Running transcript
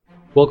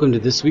Welcome to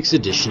this week's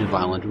edition of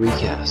Island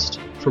Recast.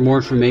 For more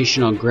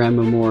information on Grand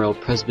Memorial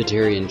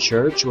Presbyterian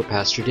Church or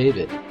Pastor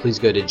David, please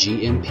go to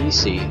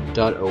gmpc.org.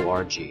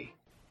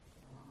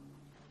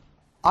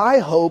 I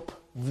hope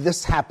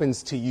this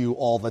happens to you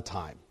all the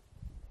time.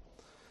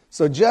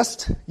 So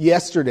just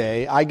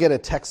yesterday, I get a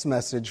text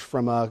message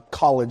from a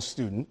college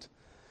student,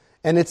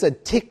 and it's a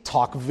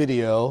TikTok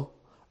video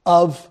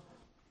of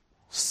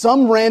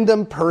some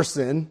random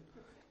person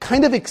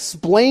kind of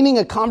explaining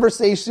a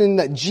conversation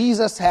that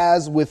Jesus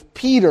has with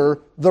Peter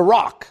the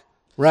Rock,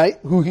 right?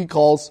 Who he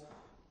calls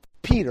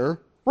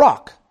Peter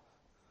Rock.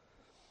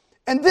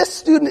 And this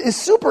student is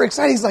super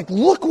excited. He's like,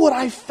 look what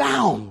I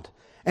found.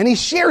 And he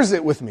shares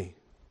it with me.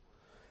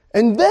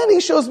 And then he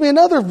shows me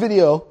another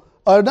video,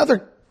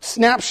 another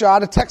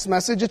snapshot, a text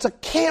message. It's a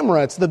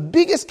camera. It's the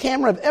biggest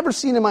camera I've ever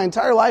seen in my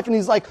entire life. And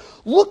he's like,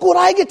 look what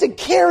I get to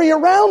carry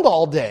around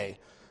all day.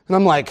 And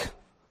I'm like,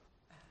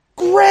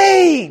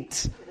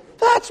 great.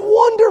 That's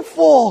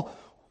wonderful.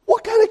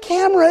 What kind of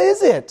camera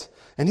is it?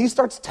 And he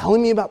starts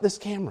telling me about this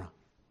camera.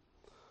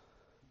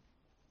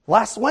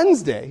 Last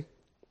Wednesday,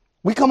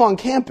 we come on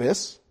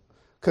campus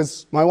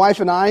because my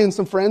wife and I and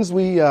some friends,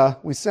 we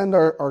send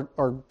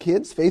our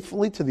kids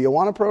faithfully to the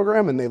Awana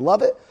program, and they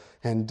love it,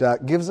 and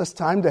gives us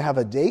time to have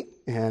a date,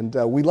 and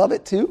we love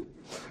it too.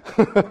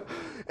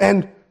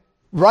 And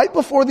right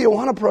before the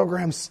Awana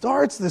program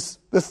starts, this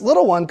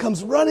little one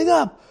comes running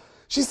up.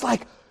 She's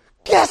like,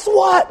 guess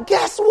what?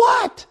 Guess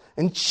what?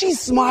 And she's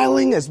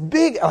smiling as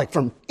big, like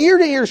from ear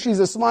to ear, she's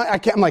a smile.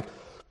 I'm like,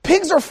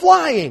 pigs are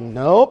flying.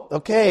 Nope.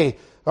 Okay.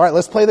 All right,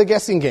 let's play the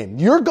guessing game.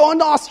 You're going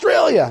to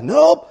Australia.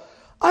 Nope.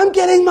 I'm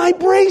getting my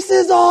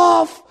braces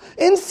off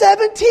in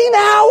 17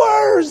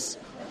 hours.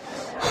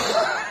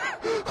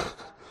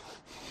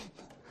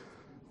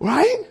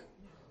 Right?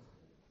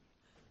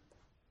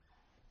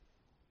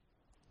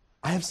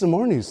 I have some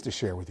more news to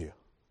share with you.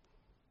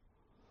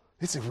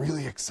 It's a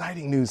really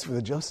exciting news for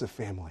the Joseph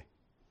family.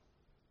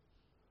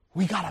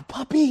 We got a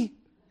puppy.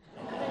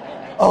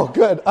 Oh,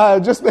 good.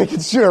 Just making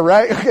sure,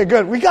 right? Okay,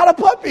 good. We got a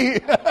puppy.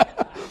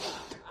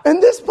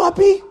 And this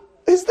puppy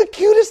is the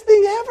cutest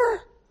thing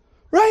ever,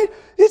 right?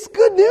 It's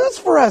good news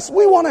for us.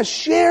 We want to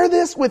share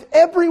this with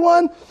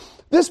everyone.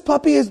 This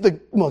puppy is the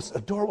most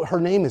adorable. Her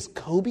name is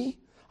Kobe.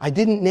 I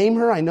didn't name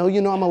her. I know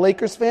you know I'm a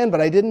Lakers fan, but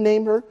I didn't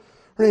name her.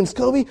 Her name's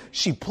Kobe.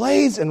 She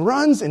plays and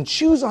runs and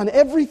chews on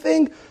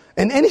everything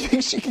and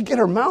anything she could get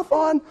her mouth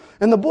on.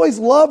 And the boys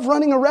love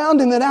running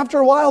around, and then after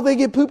a while they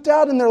get pooped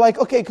out and they're like,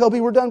 okay, Kobe,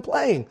 we're done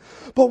playing.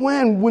 But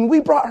when we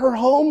brought her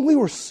home, we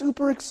were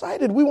super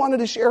excited. We wanted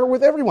to share her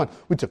with everyone.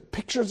 We took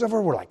pictures of her.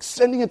 We're like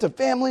sending it to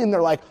family, and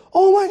they're like,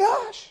 oh my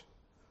gosh.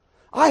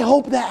 I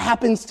hope that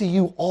happens to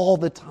you all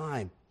the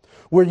time,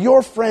 where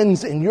your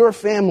friends and your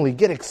family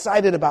get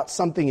excited about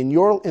something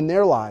in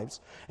their lives,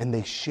 and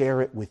they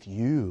share it with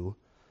you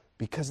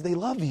because they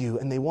love you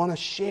and they want to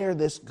share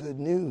this good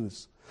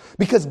news.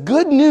 Because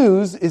good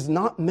news is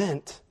not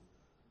meant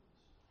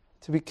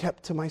to be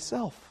kept to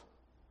myself.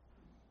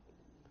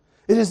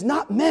 It is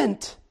not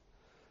meant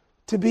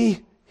to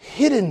be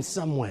hidden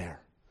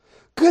somewhere.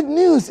 Good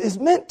news is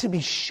meant to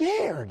be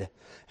shared.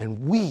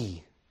 And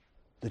we,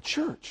 the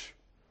church,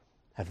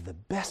 have the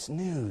best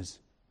news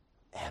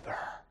ever.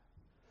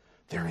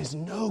 There is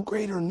no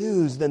greater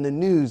news than the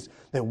news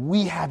that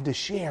we have to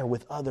share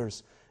with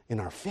others in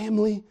our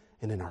family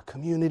and in our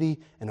community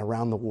and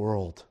around the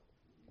world.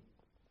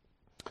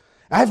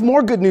 I have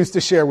more good news to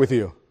share with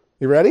you.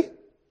 You ready?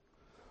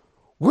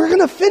 We're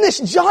going to finish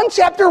John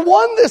chapter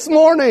 1 this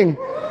morning.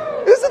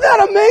 Isn't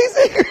that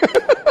amazing?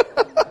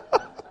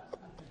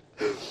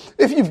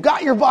 If you've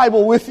got your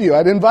Bible with you,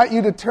 I'd invite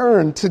you to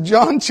turn to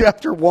John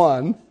chapter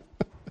 1.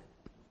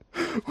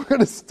 We're going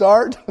to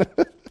start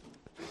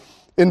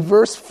in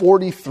verse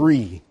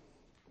 43.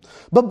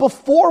 But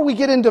before we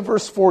get into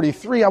verse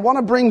 43, I want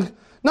to bring...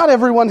 Not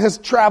everyone has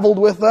traveled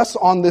with us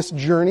on this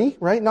journey,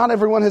 right? Not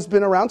everyone has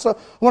been around. So I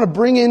want to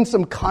bring in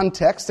some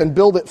context and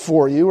build it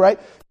for you, right?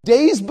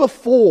 Days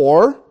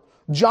before,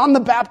 John the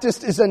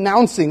Baptist is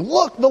announcing,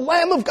 look, the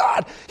Lamb of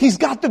God. He's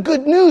got the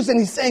good news, and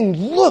he's saying,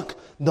 look,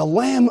 the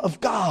Lamb of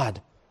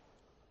God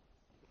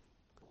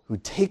who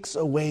takes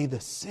away the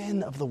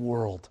sin of the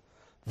world.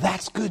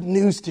 That's good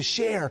news to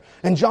share.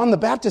 And John the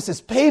Baptist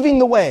is paving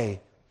the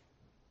way.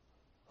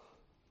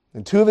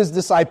 And two of his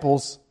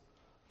disciples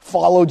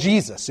follow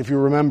Jesus, if you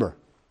remember.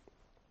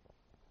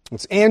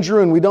 It's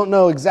Andrew, and we don't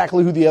know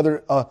exactly who the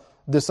other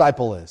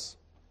disciple is.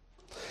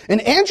 And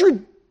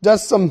Andrew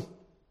does some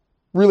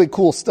really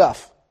cool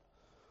stuff.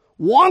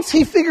 Once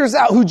he figures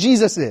out who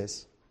Jesus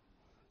is,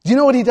 do you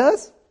know what he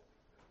does?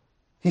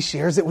 He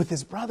shares it with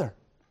his brother,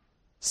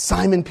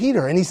 Simon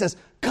Peter, and he says,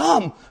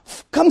 come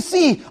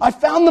see, I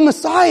found the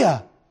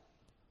Messiah.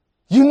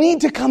 You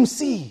need to come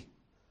see.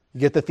 You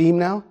get the theme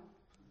now?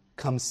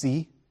 Come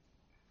see.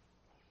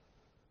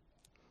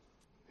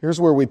 Here's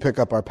where we pick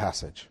up our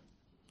passage.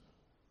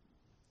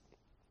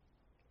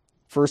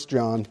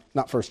 John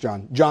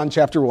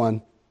chapter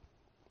 1,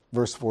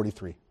 verse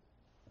 43.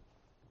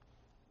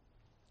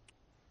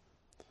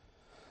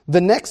 The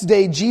next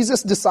day,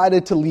 Jesus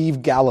decided to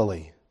leave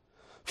Galilee.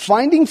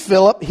 Finding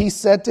Philip, he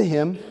said to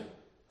him,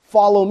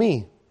 "Follow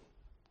me."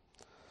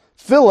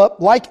 Philip,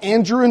 like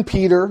Andrew and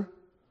Peter,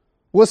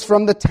 was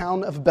from the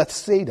town of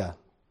Bethsaida.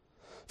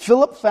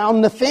 Philip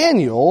found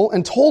Nathanael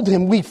and told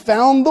him, "We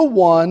found the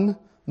one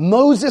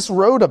Moses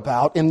wrote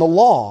about in the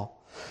law,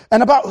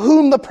 and about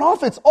whom the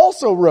prophets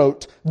also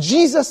wrote,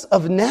 Jesus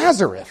of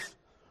Nazareth,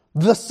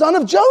 the son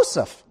of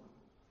Joseph."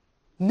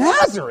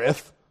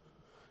 Nazareth?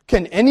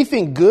 Can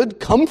anything good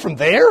come from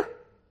there?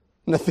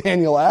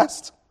 Nathanael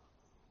asked.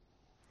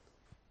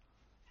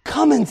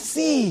 "Come and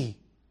see."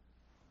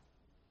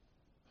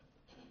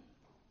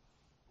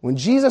 When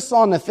Jesus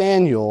saw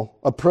Nathanael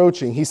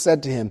approaching, he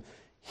said to him,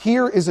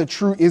 "Here is a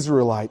true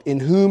Israelite in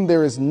whom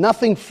there is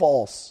nothing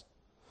false."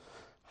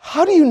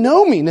 "How do you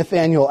know me?"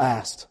 Nathanael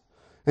asked.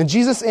 And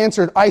Jesus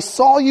answered, "I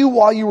saw you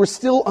while you were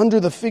still under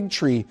the fig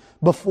tree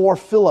before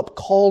Philip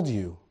called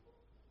you."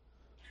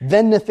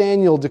 Then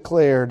Nathanael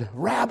declared,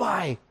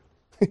 "Rabbi,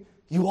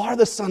 you are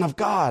the Son of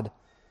God.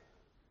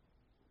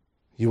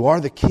 You are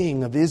the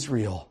King of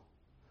Israel."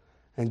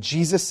 And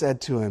Jesus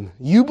said to him,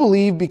 "You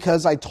believe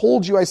because I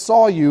told you I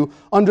saw you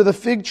under the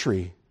fig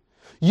tree.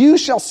 You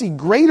shall see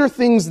greater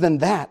things than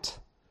that."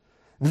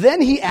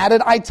 Then he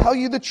added, "I tell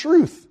you the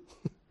truth.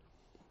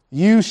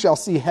 You shall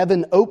see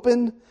heaven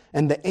open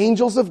and the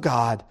angels of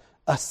God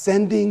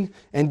ascending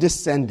and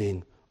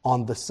descending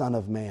on the Son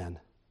of Man."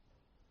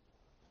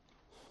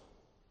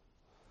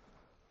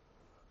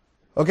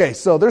 Okay,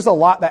 so there's a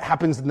lot that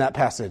happens in that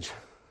passage.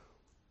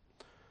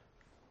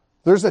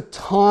 There's a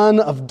ton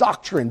of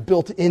doctrine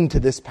built into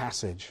this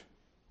passage.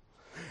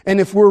 And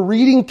if we're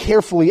reading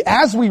carefully,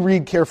 as we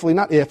read carefully,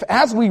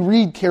 as we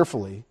read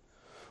carefully,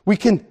 we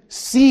can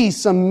see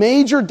some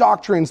major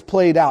doctrines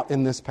played out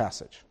in this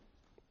passage.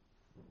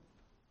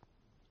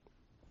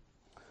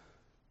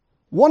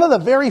 One of the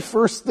very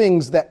first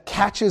things that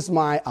catches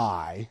my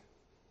eye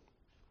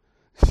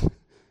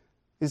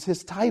is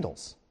his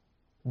titles.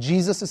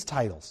 Jesus'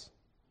 titles.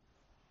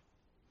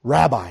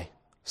 Rabbi,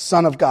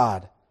 Son of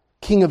God,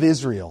 King of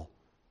Israel,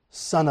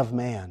 Son of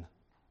Man.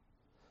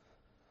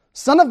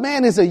 Son of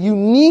Man is a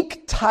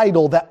unique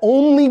title that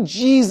only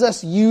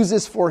Jesus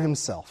uses for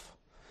himself.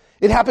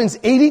 It happens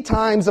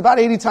about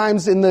 80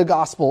 times in the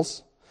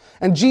Gospels,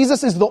 and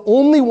Jesus is the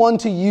only one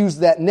to use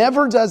that.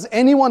 Never does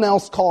anyone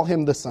else call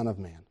him the Son of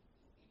Man.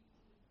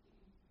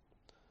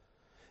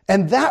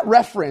 And that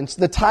reference,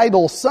 the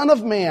title Son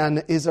of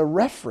Man, is a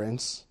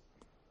reference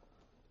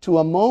to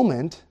a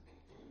moment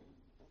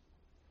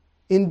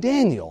in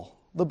Daniel,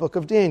 the book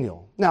of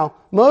Daniel. Now,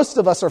 most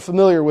of us are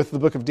familiar with the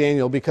book of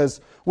Daniel because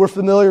we're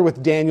familiar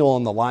with Daniel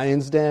in the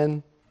lion's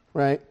den,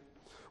 right?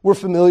 We're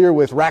familiar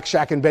with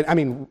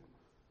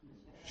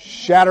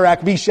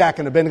Shadrach, Meshach,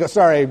 and Abednego.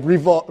 Sorry,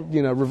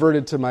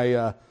 reverted to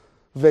my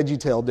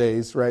VeggieTale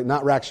days, right?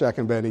 Not Rakshak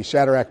and Benny,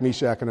 Shadrach,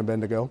 Meshach, and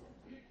Abednego,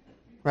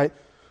 right?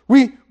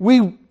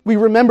 We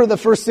remember the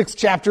first 6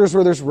 chapters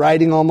where there's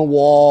writing on the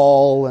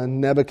wall and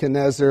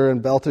Nebuchadnezzar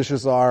and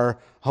Belteshazzar.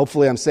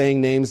 Hopefully I'm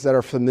saying names that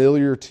are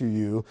familiar to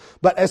you.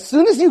 But as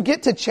soon as you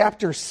get to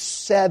chapter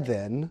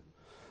 7,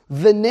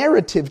 the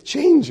narrative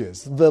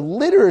changes. The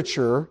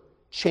literature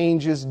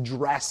changes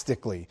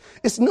drastically.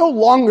 It's no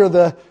longer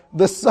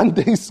the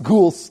Sunday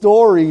school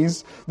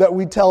stories that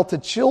we tell to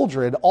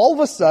children. All of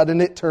a sudden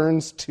it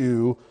turns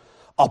to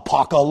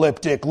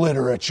apocalyptic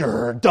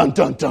literature. Dun,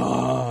 dun,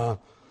 dun.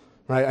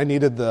 Right? I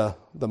needed the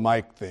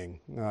mic thing.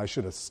 I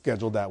should have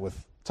scheduled that with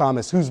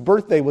Thomas, whose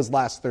birthday was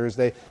last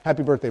Thursday.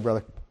 Happy birthday,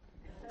 brother.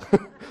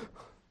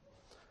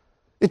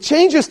 It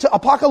changes to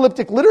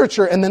apocalyptic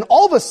literature, and then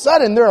all of a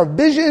sudden there are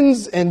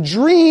visions and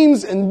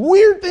dreams and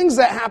weird things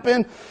that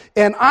happen.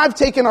 And I've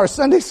taken our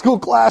Sunday school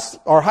class,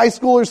 our high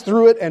schoolers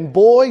through it, and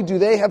boy, do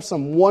they have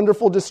some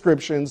wonderful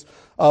descriptions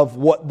of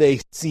what they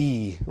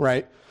see,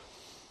 right?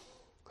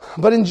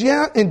 But in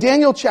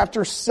Daniel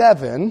chapter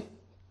 7,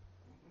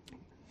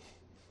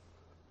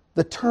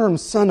 the term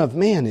Son of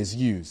Man is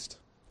used.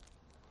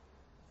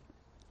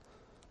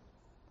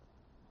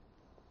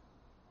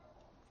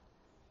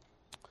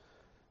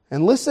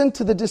 And listen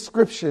to the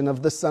description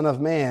of the Son of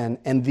Man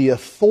and the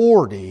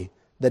authority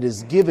that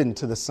is given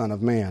to the Son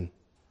of Man.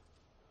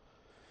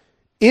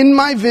 "In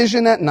my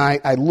vision at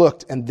night I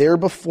looked, and there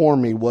before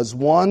me was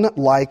one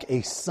like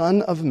a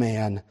Son of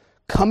Man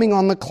coming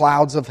on the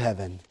clouds of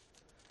heaven.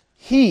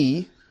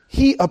 He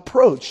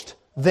approached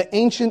the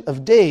Ancient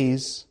of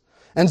Days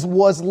and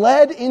was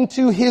led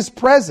into his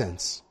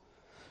presence.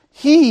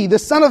 He, the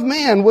Son of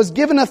Man, was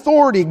given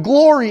authority,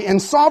 glory, and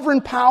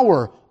sovereign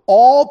power.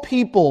 All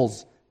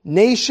peoples,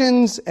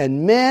 nations,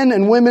 and men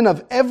and women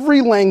of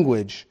every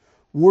language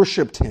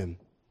worshipped him.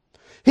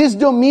 His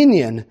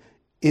dominion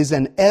is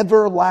an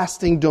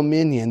everlasting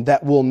dominion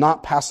that will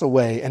not pass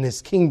away, and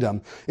his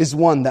kingdom is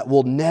one that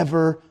will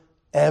never,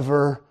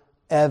 ever,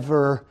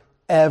 ever,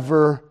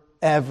 ever,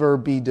 ever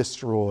be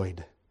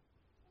destroyed."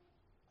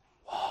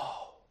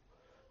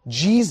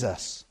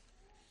 Jesus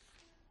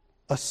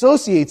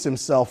associates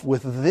himself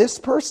with this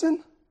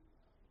person?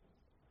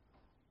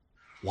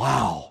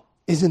 Wow,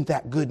 isn't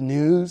that good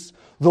news?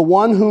 The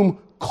one whom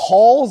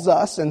calls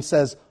us and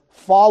says,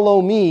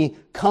 follow me,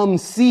 come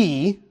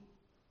see,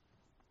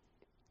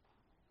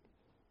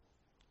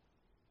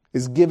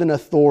 is given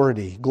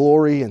authority,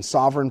 glory, and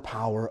sovereign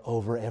power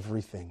over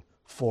everything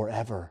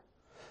forever.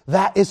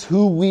 That is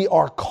who we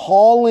are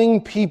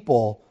calling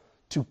people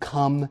to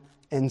come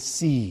and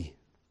see.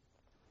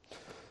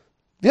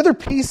 The other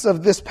piece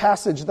of this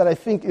passage that I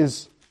think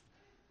is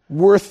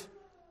worth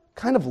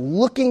kind of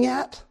looking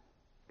at,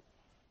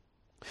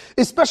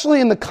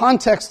 especially in the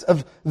context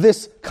of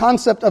this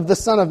concept of the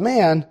Son of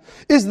Man,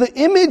 is the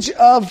image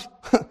of,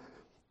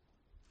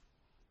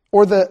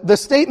 or the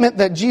statement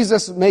that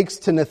Jesus makes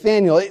to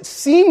Nathanael. It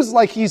seems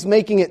like he's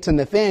making it to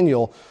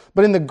Nathanael,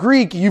 but in the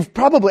Greek, you've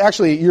probably,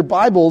 actually, your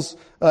Bibles,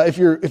 if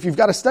you've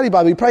got a study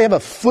Bible, you probably have a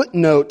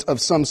footnote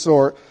of some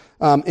sort.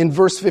 In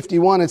verse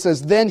 51, it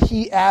says, "Then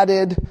he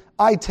added,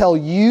 I tell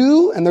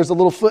you," and there's a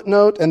little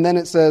footnote, and then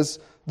it says,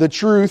 "the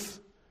truth,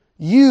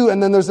 you,"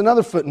 and then there's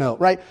another footnote,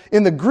 right?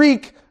 In the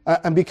Greek,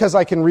 and because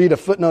I can read a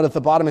footnote at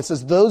the bottom, it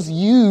says, those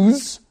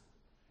yous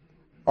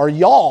are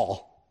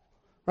y'all,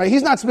 right?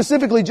 He's not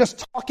specifically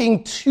just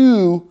talking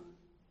to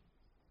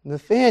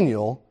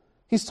Nathanael.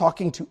 He's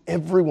talking to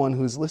everyone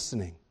who's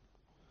listening.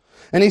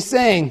 And he's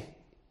saying,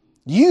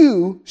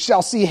 "You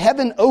shall see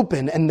heaven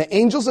open and the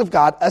angels of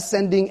God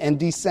ascending and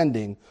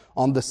descending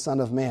on the Son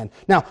of Man."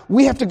 Now,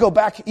 we have to go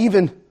back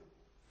even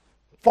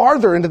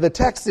farther into the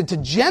text, into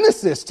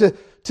Genesis,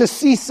 to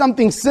see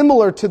something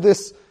similar to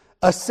this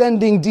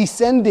ascending,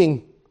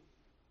 descending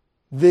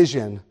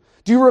vision.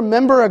 Do you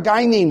remember a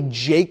guy named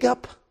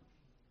Jacob?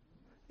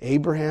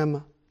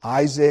 Abraham,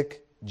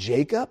 Isaac,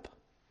 Jacob,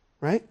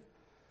 right?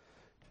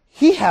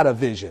 He had a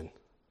vision.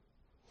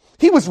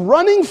 He was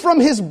running from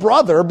his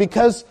brother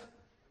because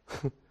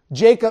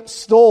Jacob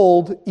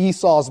stole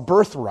Esau's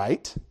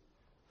birthright.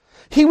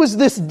 He was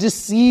this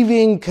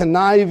deceiving,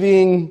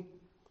 conniving,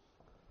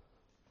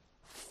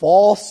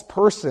 false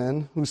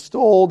person who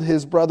stole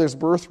his brother's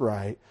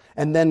birthright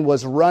and then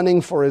was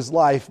running for his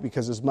life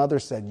because his mother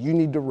said, "You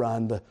need to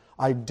run, but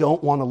I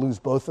don't want to lose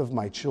both of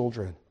my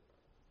children."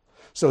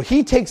 So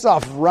he takes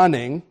off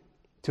running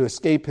to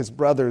escape his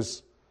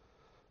brother's,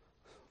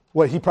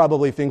 what he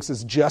probably thinks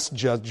is just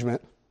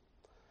judgment.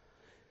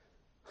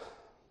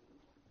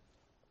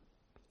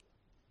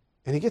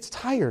 And he gets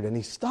tired and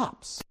he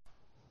stops.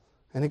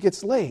 And it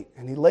gets late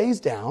and he lays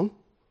down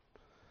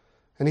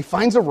and he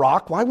finds a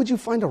rock. Why would you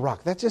find a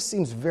rock? That just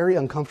seems very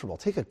uncomfortable.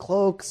 Take a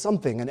cloak,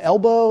 something, an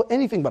elbow,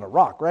 anything but a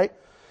rock, right?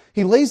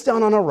 He lays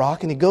down on a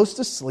rock and he goes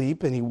to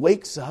sleep and he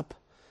wakes up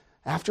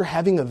after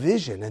having a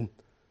vision, and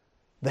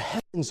the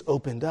heavens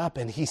opened up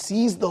and he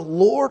sees the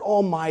Lord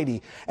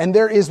Almighty. And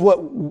there is what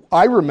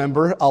I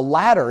remember, a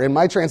ladder. In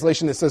my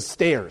translation it says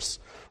stairs,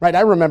 right?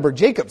 I remember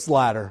Jacob's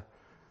ladder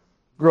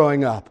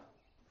growing up.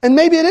 And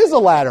maybe it is a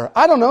ladder.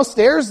 I don't know.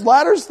 Stairs,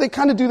 ladders, they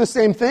kind of do the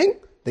same thing.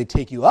 They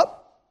take you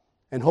up,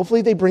 and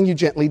hopefully they bring you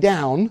gently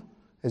down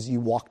as you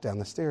walk down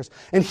the stairs.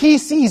 And he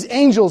sees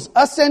angels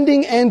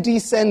ascending and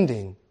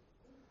descending.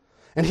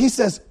 And he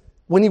says,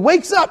 when he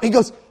wakes up, he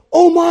goes,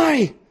 "Oh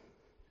my,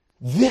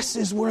 this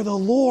is where the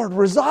Lord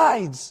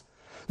resides.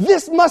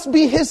 This must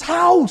be his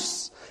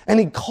house." And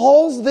he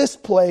calls this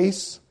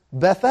place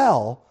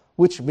Bethel,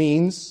 which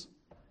means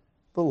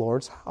the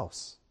Lord's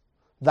house,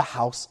 the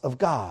house of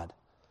God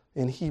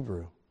in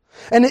Hebrew.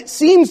 And it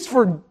seems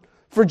for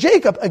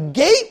Jacob a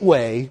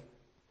gateway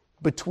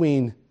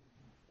between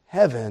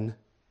heaven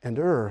and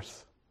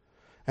earth.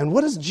 And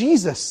what does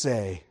Jesus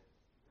say?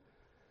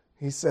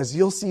 He says,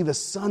 "You'll see the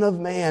Son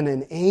of Man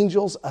and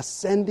angels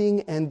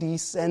ascending and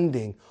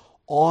descending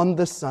on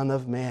the Son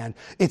of Man."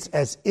 It's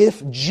as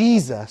if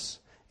Jesus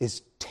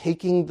is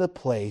taking the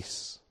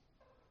place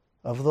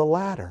of the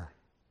ladder.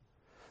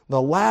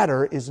 The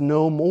ladder is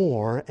no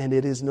more, and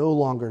it is no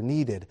longer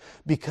needed,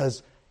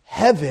 because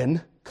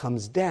heaven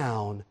comes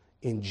down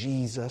in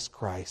Jesus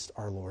Christ,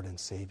 our Lord and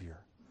Savior.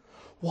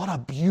 What a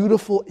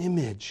beautiful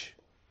image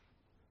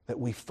that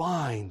we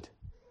find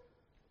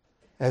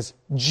as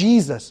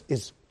Jesus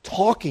is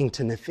talking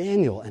to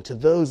Nathanael and to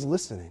those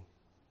listening.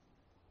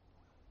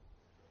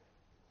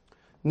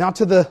 Now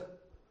to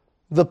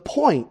the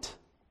point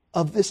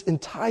of this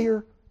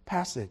entire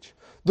passage.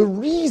 The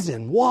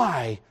reason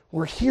why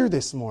we're here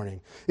this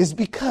morning is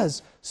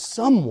because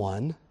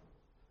someone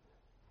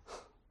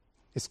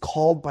is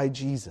called by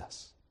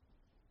Jesus.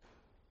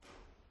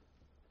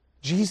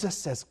 Jesus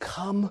says,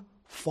 "Come,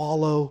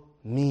 follow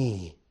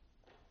me."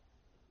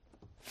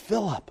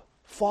 Philip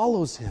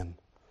follows him,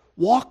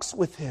 walks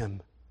with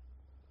him,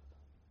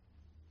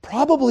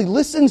 probably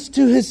listens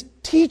to his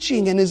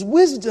teaching and his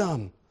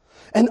wisdom,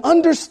 and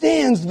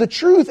understands the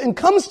truth and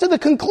comes to the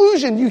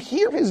conclusion. You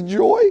hear his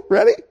joy?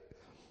 Ready?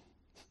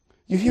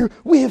 You hear,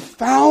 we have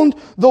found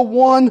the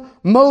one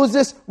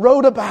Moses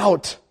wrote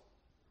about.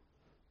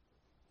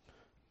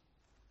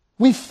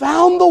 We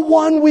found the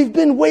one we've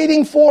been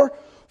waiting for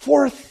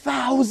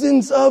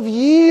thousands of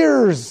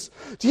years.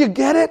 Do you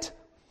get it?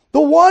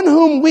 The one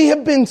whom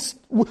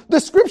the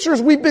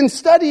scriptures we've been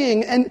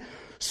studying and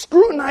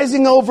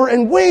scrutinizing over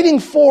and waiting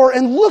for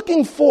and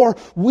looking for,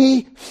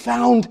 we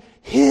found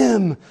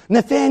him.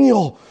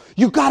 Nathanael,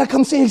 You got to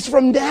come see him. He's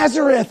from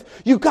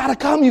Nazareth. You got to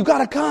come. You got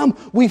to come.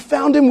 We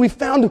found him. We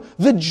found him.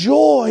 The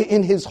joy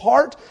in his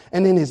heart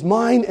and in his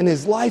mind and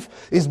his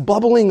life is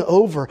bubbling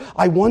over.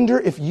 I wonder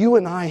if you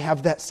and I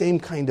have that same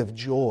kind of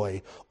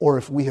joy or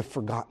if we have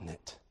forgotten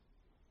it.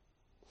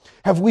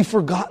 Have we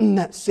forgotten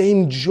that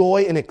same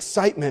joy and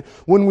excitement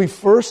when we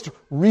first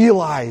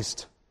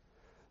realized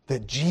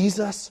that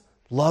Jesus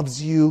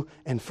loves you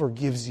and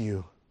forgives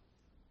you?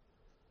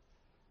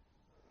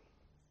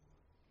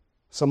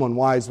 Someone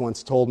wise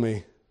once told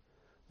me,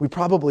 we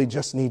probably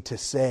just need to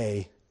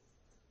say,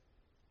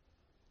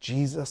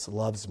 Jesus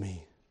loves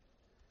me.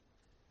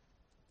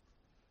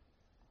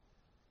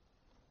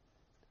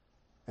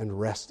 And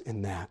rest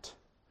in that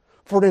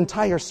for an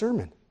entire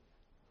sermon.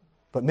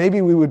 But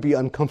maybe we would be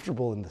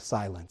uncomfortable in the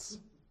silence.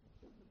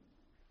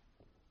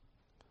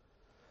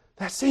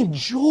 That same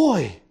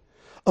joy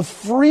of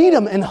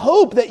freedom and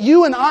hope that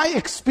you and I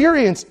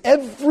experience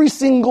every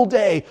single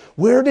day,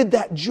 where did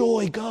that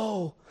joy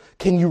go?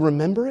 Can you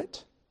remember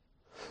it?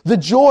 The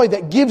joy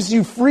that gives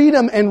you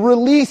freedom and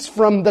release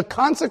from the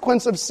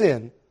consequence of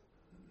sin.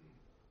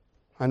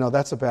 I know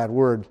that's a bad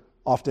word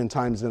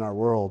oftentimes in our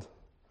world.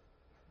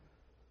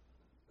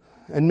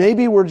 And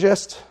maybe we're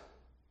just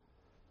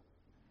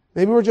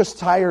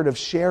tired of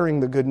sharing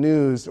the good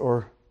news,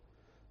 or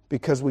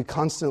because we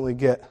constantly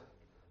get,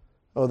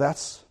 oh,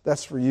 that's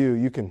for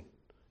you.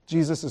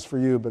 Jesus is for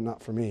you, but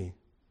not for me.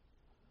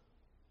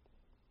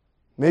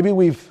 Maybe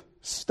we've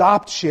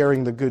stopped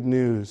sharing the good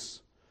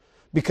news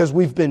because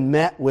we've been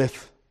met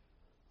with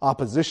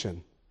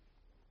opposition.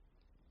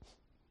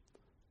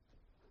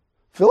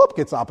 Philip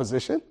gets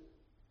opposition.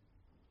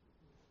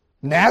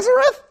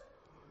 Nazareth?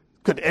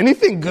 Could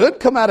anything good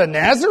come out of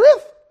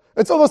Nazareth?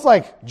 It's almost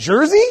like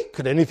Jersey.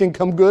 Could anything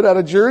come good out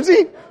of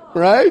Jersey?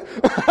 Right?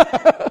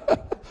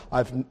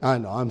 I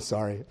know, I'm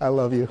sorry. I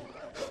love you.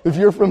 If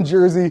you're from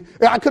Jersey,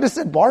 I could have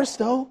said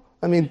Barstow.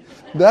 I mean,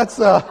 that's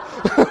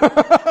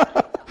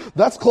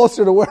that's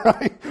closer to where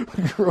I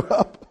grew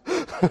up.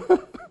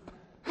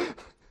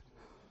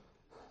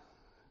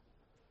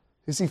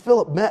 You see,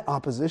 Philip met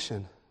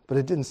opposition, but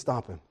it didn't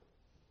stop him.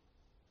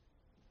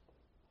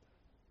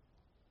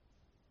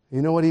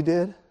 You know what he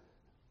did?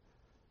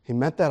 He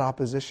met that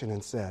opposition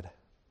and said,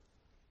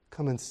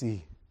 come and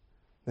see.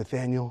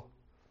 Nathaniel,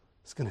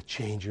 it's going to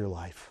change your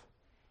life.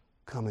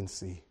 Come and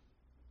see.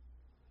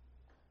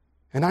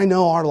 And I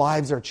know our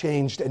lives are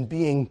changed and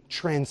being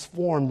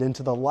transformed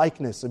into the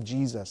likeness of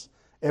Jesus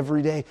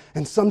every day.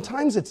 And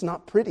sometimes it's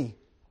not pretty.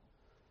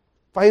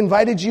 If I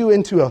invited you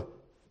into a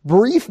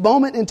brief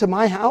moment into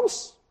my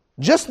house,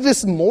 just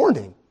this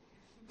morning,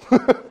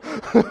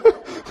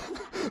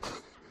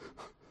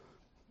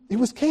 it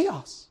was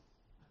chaos.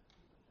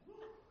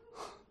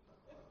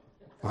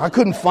 I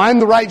couldn't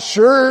find the right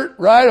shirt,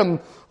 right?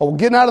 I'm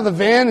getting out of the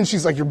van and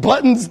she's like,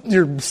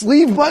 your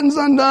sleeve button's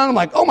undone. I'm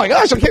like, oh my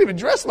gosh, I can't even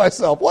dress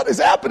myself. What is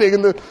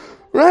happening?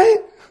 Right?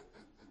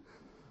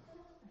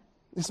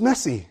 It's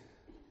messy.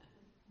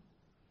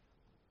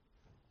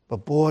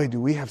 But boy, do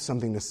we have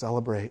something to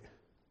celebrate.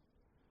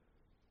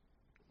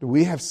 Do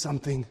we have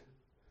something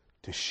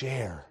to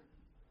share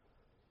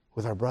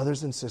with our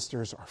brothers and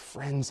sisters, our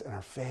friends and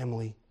our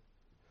family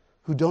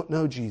who don't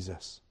know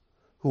Jesus,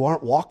 who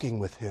aren't walking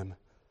with him?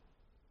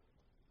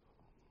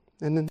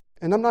 And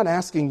I'm not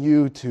asking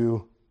you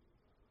to,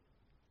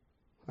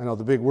 I know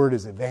the big word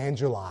is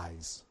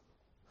evangelize.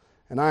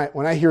 And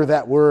when I hear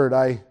that word,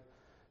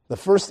 the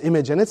first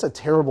image, and it's a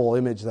terrible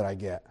image that I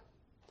get.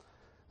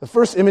 The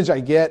first image I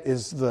get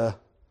is the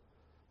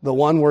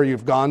one where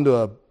you've gone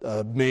to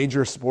a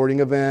major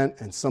sporting event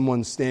and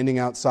someone's standing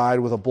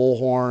outside with a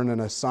bullhorn and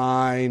a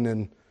sign,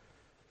 and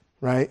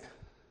right?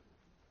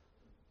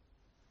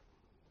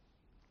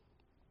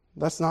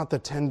 That's not the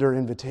tender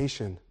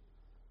invitation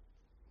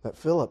that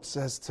Philip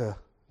says to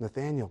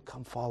Nathaniel,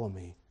 come follow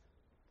me.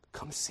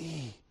 Come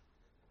see.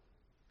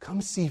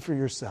 Come see for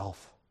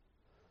yourself.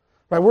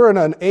 Right? We're in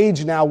an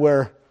age now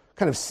where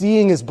kind of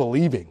seeing is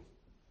believing.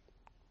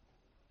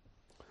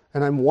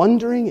 And I'm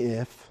wondering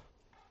if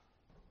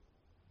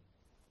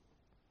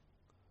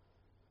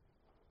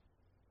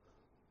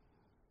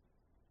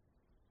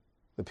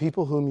the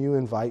people whom you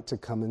invite to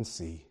come and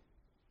see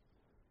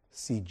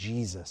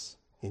Jesus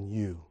in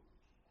you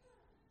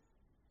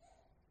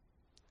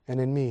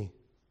and in me.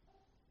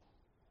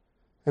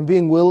 And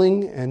being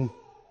willing and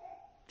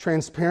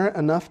transparent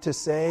enough to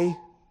say,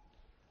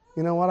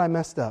 you know what, I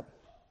messed up.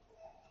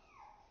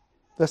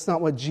 That's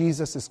not what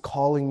Jesus is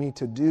calling me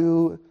to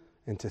do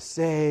and to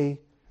say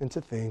and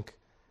to think,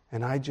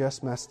 and I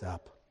just messed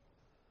up.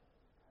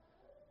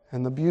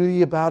 And the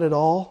beauty about it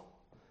all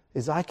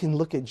is I can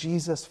look at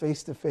Jesus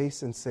face to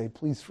face and say,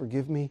 please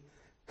forgive me.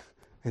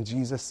 And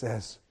Jesus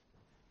says,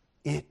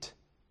 it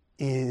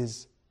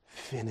is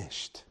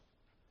finished.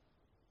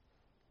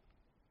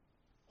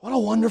 What a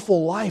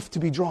wonderful life to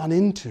be drawn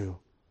into.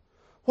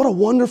 What a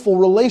wonderful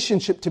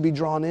relationship to be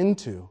drawn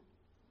into.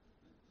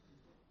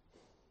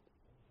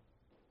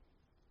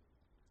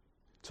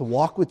 To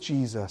walk with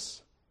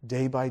Jesus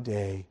day by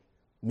day,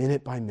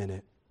 minute by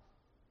minute,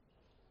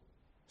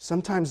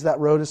 Sometimes that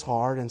road is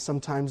hard and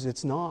sometimes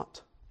it's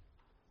not.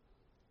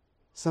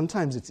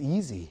 Sometimes it's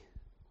easy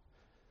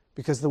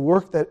because the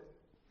work that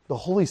the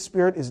Holy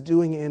Spirit is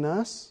doing in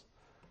us,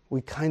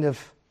 we kind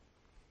of,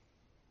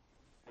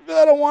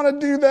 I don't want to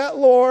do that,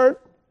 Lord.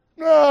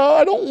 No,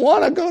 I don't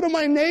want to go to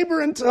my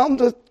neighbor and tell him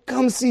to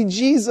come see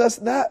Jesus.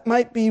 That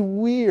might be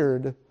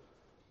weird.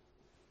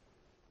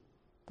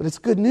 But it's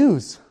good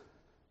news.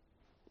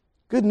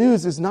 Good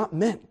news is not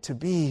meant to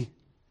be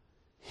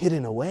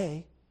hidden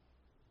away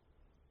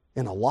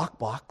in a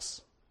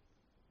lockbox.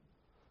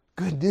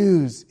 Good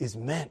news is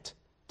meant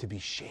to be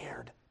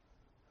shared.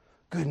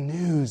 Good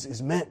news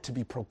is meant to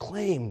be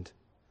proclaimed.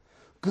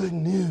 Good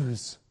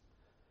news,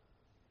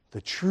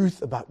 the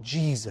truth about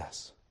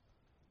Jesus,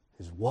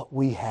 is what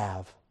we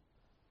have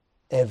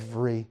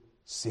every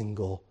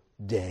single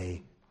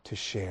day to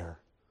share.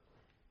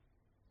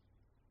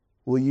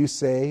 Will you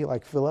say,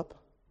 like Philip,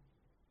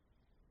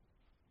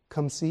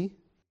 come see?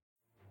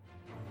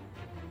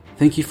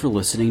 Thank you for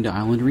listening to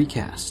Island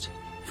Recast.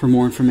 For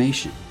more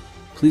information,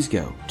 please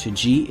go to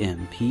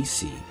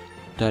gmpc.org.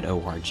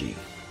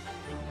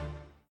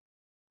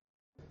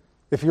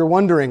 If you're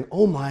wondering,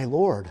 oh my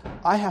Lord,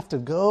 I have to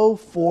go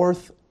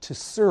forth to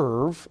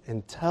serve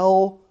and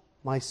tell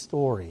my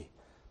story,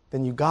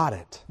 then you got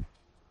it.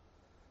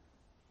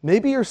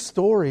 Maybe your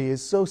story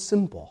is so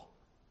simple.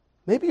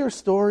 Maybe your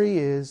story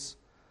is,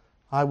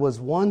 I was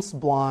once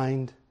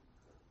blind,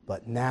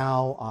 but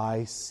now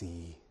I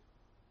see.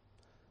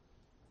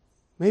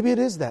 Maybe it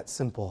is that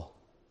simple.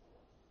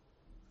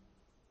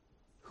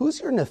 Who's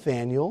your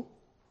Nathaniel?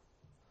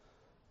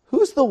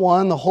 Who's the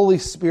one the Holy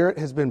Spirit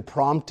has been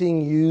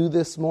prompting you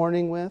this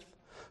morning with?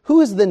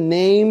 Who is the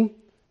name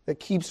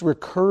that keeps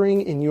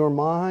recurring in your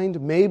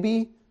mind?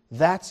 Maybe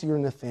that's your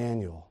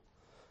Nathaniel.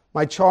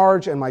 My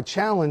charge and my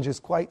challenge is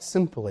quite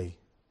simply,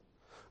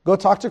 go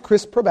talk to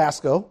Chris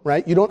Probasco,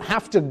 right? You don't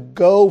have to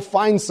go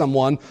find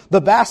someone.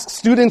 The Basque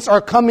students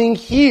are coming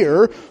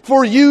here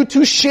for you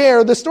to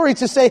share the story,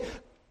 to say,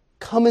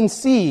 come and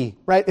see,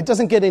 right? It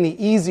doesn't get any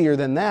easier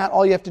than that.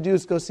 All you have to do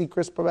is go see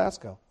Chris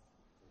Probasco.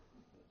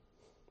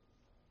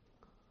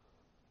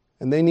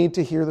 And they need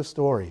to hear the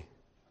story,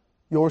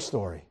 your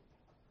story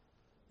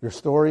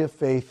of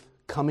faith,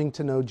 coming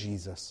to know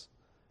Jesus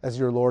as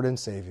your Lord and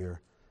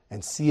Savior,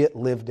 and see it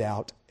lived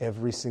out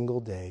every single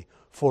day,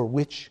 for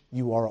which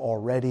you are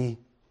already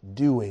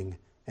doing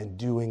and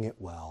doing it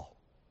well.